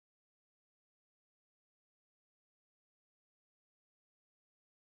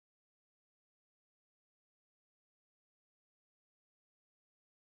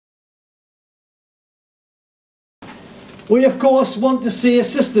We of course want to see a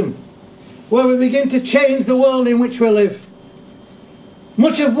system where we begin to change the world in which we live.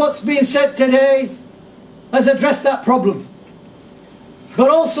 Much of what's been said today has addressed that problem. But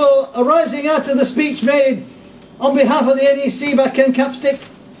also, arising out of the speech made on behalf of the NEC by Ken Capstick,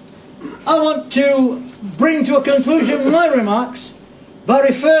 I want to bring to a conclusion my remarks by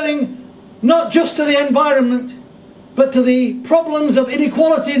referring not just to the environment, but to the problems of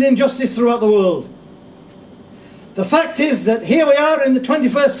inequality and injustice throughout the world. The fact is that here we are in the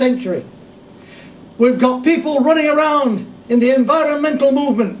 21st century. We've got people running around in the environmental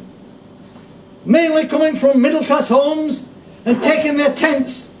movement, mainly coming from middle-class homes and taking their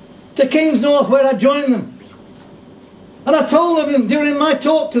tents to Kingsnorth, where I joined them. And I told them during my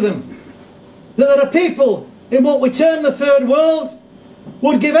talk to them that there are people in what we term the third world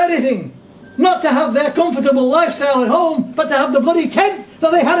would give anything not to have their comfortable lifestyle at home, but to have the bloody tent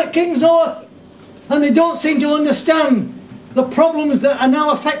that they had at Kingsnorth. And they don't seem to understand the problems that are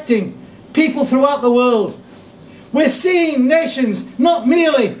now affecting people throughout the world. We're seeing nations, not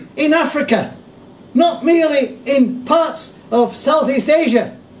merely in Africa, not merely in parts of Southeast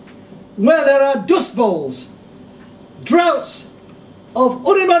Asia, where there are dust bowls, droughts of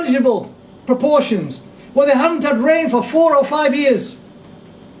unimaginable proportions, where they haven't had rain for 4 or 5 years.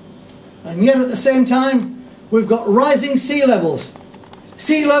 And yet at the same time, we've got rising sea levels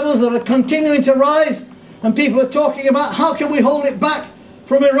that are continuing to rise, and people are talking about how can we hold it back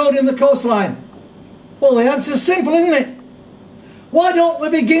from eroding the coastline. Well, the answer's simple, isn't it? Why don't we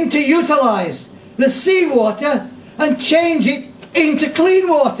begin to utilise the seawater and change it into clean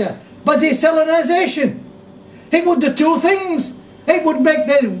water by desalination? It would do two things. It would make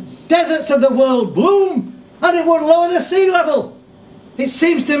the deserts of the world bloom, and it would lower the sea level. It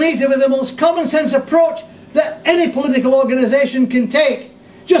seems to me to be the most common sense approach that any political organisation can take.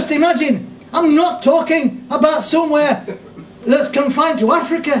 Just imagine, I'm not talking about somewhere that's confined to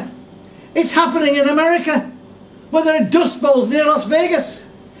Africa. It's happening in America, where there are dust bowls near Las Vegas.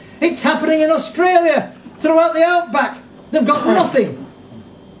 It's happening in Australia, throughout the outback. They've got nothing.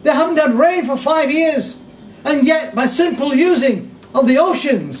 They haven't had rain for 5 years. And yet, by simple using of the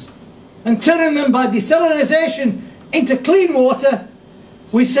oceans and turning them by desalination into clean water,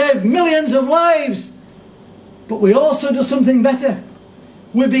 we save millions of lives. But we also do something better.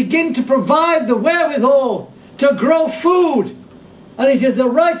 We begin to provide the wherewithal to grow food. And it is the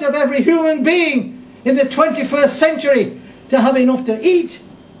right of every human being in the 21st century to have enough to eat,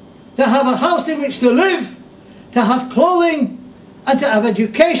 to have a house in which to live, to have clothing, and to have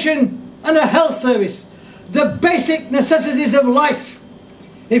education and a health service. The basic necessities of life.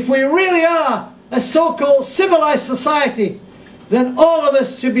 If we really are a so-called civilized society, then all of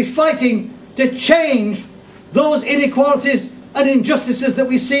us should be fighting to change those inequalities and injustices that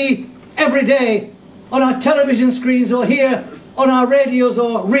we see every day on our television screens or hear on our radios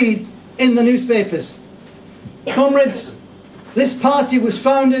or read in the newspapers. Comrades, this party was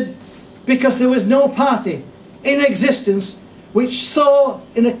founded because there was no party in existence which saw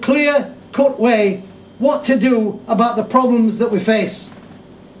in a clear-cut way what to do about the problems that we face.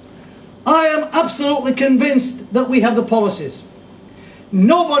 I am absolutely convinced that we have the policies.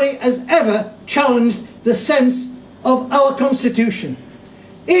 Nobody has ever challenged the sense of our Constitution.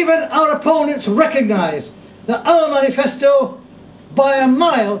 Even our opponents recognise that our manifesto, by a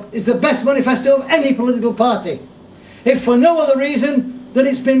mile, is the best manifesto of any political party, if for no other reason than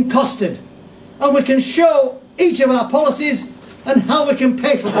it's been costed. And we can show each of our policies and how we can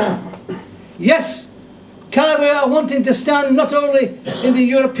pay for them. Yes, we are wanting to stand not only in the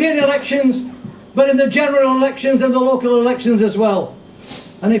European elections, but in the general elections and the local elections as well.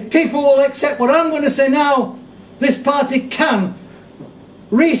 And if people will accept what I'm going to say now, this party can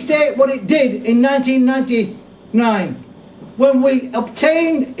restate what it did in 1999, when we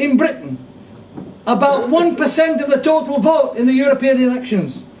obtained in Britain about 1% of the total vote in the European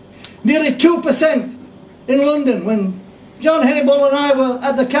elections, nearly 2% in London. When John Hayball and I were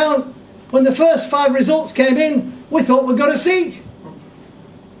at the count, when the first 5 results came in, we thought we'd got a seat.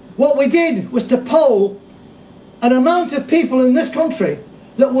 What we did was to poll an amount of people in this country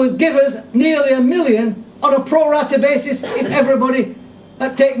that would give us nearly 1 million on a pro-rata basis if everybody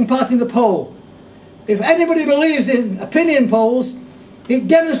had taken part in the poll. If anybody believes in opinion polls, it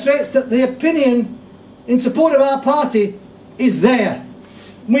demonstrates that the opinion in support of our party is there.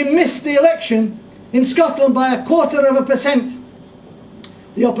 We missed the election in Scotland by 0.25%.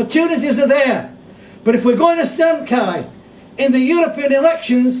 The opportunities are there. But if we're going to stand, Kai, in the European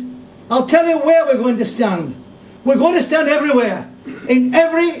elections, I'll tell you where we're going to stand. We're going to stand everywhere, in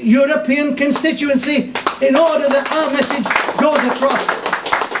every European constituency, in order that our message goes across.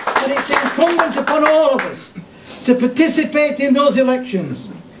 And it's incumbent upon all of us to participate in those elections.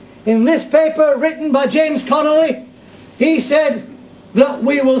 In this paper written by James Connolly, he said that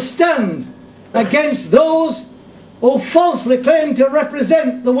we will stand against those who falsely claim to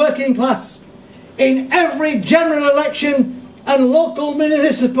represent the working class in every general election and local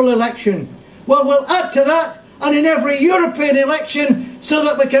municipal election. Well, we'll add to that, and in every European election, so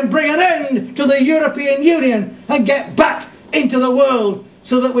that we can bring an end to the European Union and get back into the world,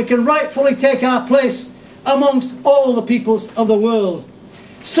 so that we can rightfully take our place amongst all the peoples of the world.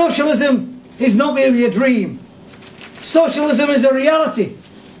 Socialism is not merely a dream. Socialism is a reality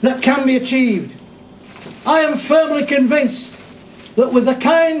that can be achieved. I am firmly convinced that with the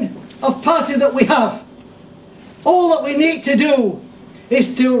kind of party that we have, all that we need to do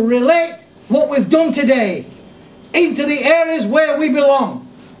is to relate what we've done today into the areas where we belong.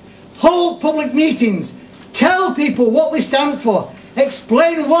 Hold public meetings, tell people what we stand for,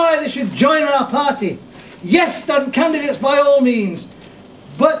 explain why they should join our party. Yes, stand candidates by all means,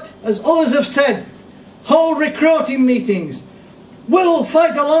 but as others have said, hold recruiting meetings. We'll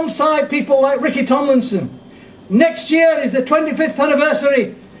fight alongside people like Ricky Tomlinson. Next year is the 25th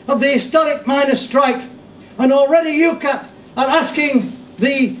anniversary of the historic miners' strike, and already UCAT are asking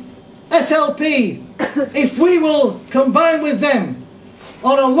the SLP if we will combine with them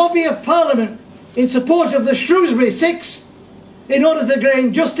on a lobby of Parliament in support of the Shrewsbury Six in order to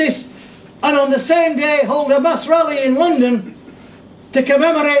gain justice, and on the same day hold a mass rally in London to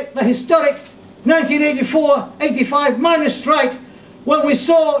commemorate the historic 1984-85 miners' strike, when we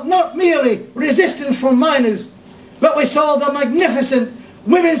saw not merely resistance from miners, but we saw the magnificent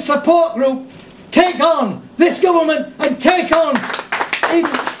women's support group take on this government and take on in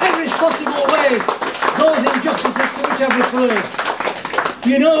every possible way those injustices to which I've referred.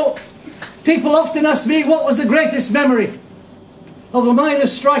 You know, people often ask me what was the greatest memory of the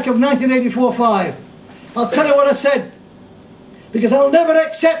miners' strike of 1984-5. I'll tell you what I said, because I'll never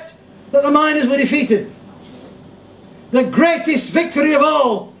accept that the miners were defeated. The greatest victory of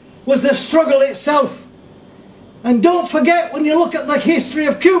all was the struggle itself. And don't forget, when you look at the history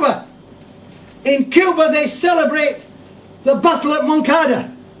of Cuba, in Cuba they celebrate the battle at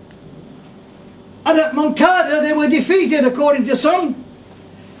Moncada. And at Moncada they were defeated, according to some.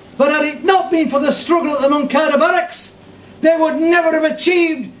 But had it not been for the struggle at the Moncada barracks, they would never have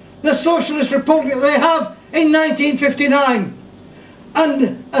achieved the socialist republic that they have in 1959.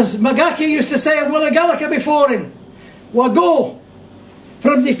 And as Magaki used to say, and Willa Gallagher before him, we'll go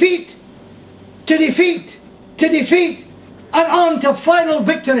from defeat to defeat to defeat and on to final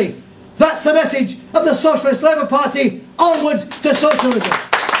victory. That's the message of the Socialist Labour Party. Onwards to socialism.